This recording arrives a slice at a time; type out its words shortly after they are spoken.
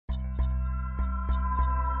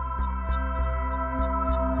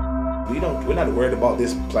we're not worried about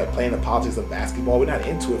this, like playing the politics of basketball. We're not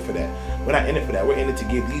into it for that. We're not in it for that. We're in it to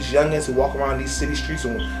give these youngins who walk around these city streets,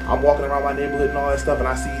 and I'm walking around my neighborhood and all that stuff, and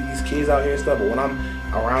I see these kids out here and stuff, but when I'm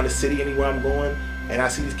around the city, anywhere I'm going, and I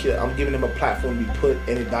see these kids, I'm giving them a platform to be put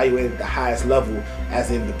and evaluated at the highest level,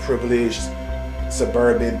 as in the privileged,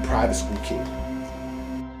 suburban, private school kid.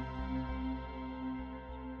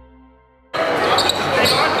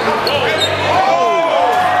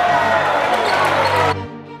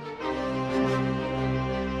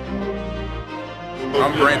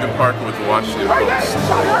 I'm Brandon Parker with the Washington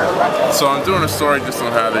Post. So I'm doing a story just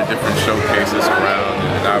on how there are different showcases around,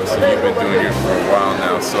 and obviously you've been doing it for a while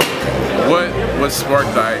now. So what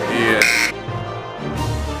sparked the idea?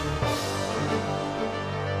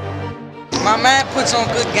 My man puts on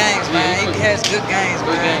good games, man. He has good games,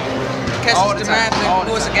 man. Catches the man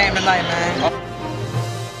who wants a game tonight, man.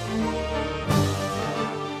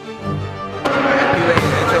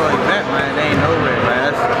 They ain't nowhere,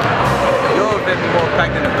 man. Your event be more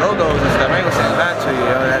packed than the go-go's and stuff. I ain't gonna say that to you,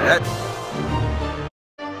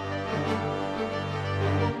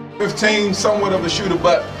 yo. 15, somewhat of a shooter,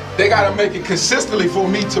 but they gotta make it consistently for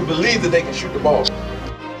me to believe that they can shoot the ball.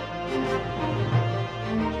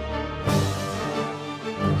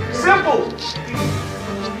 Simple.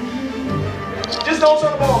 Just don't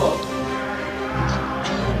turn the ball up.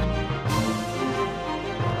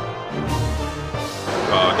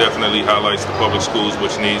 Definitely highlights the public schools,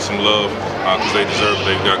 which need some love because they deserve it.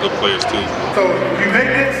 They've got good players too. So if you make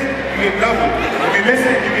this, you get nothing. If you miss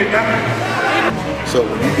it, you get nothing. So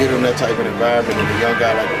when you get in that type of environment and a young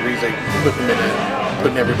guy like Arize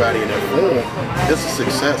putting everybody in that form, it's a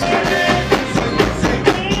success.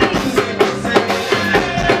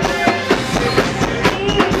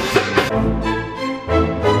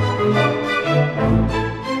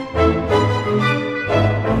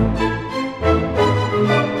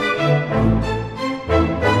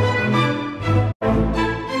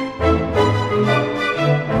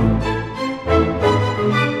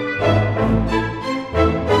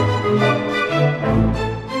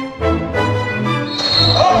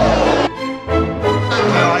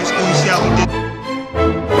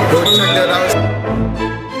 Go check that out.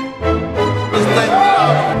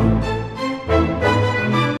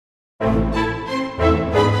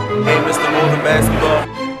 Hey, Mr. More Than Basketball.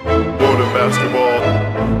 More Than Basketball.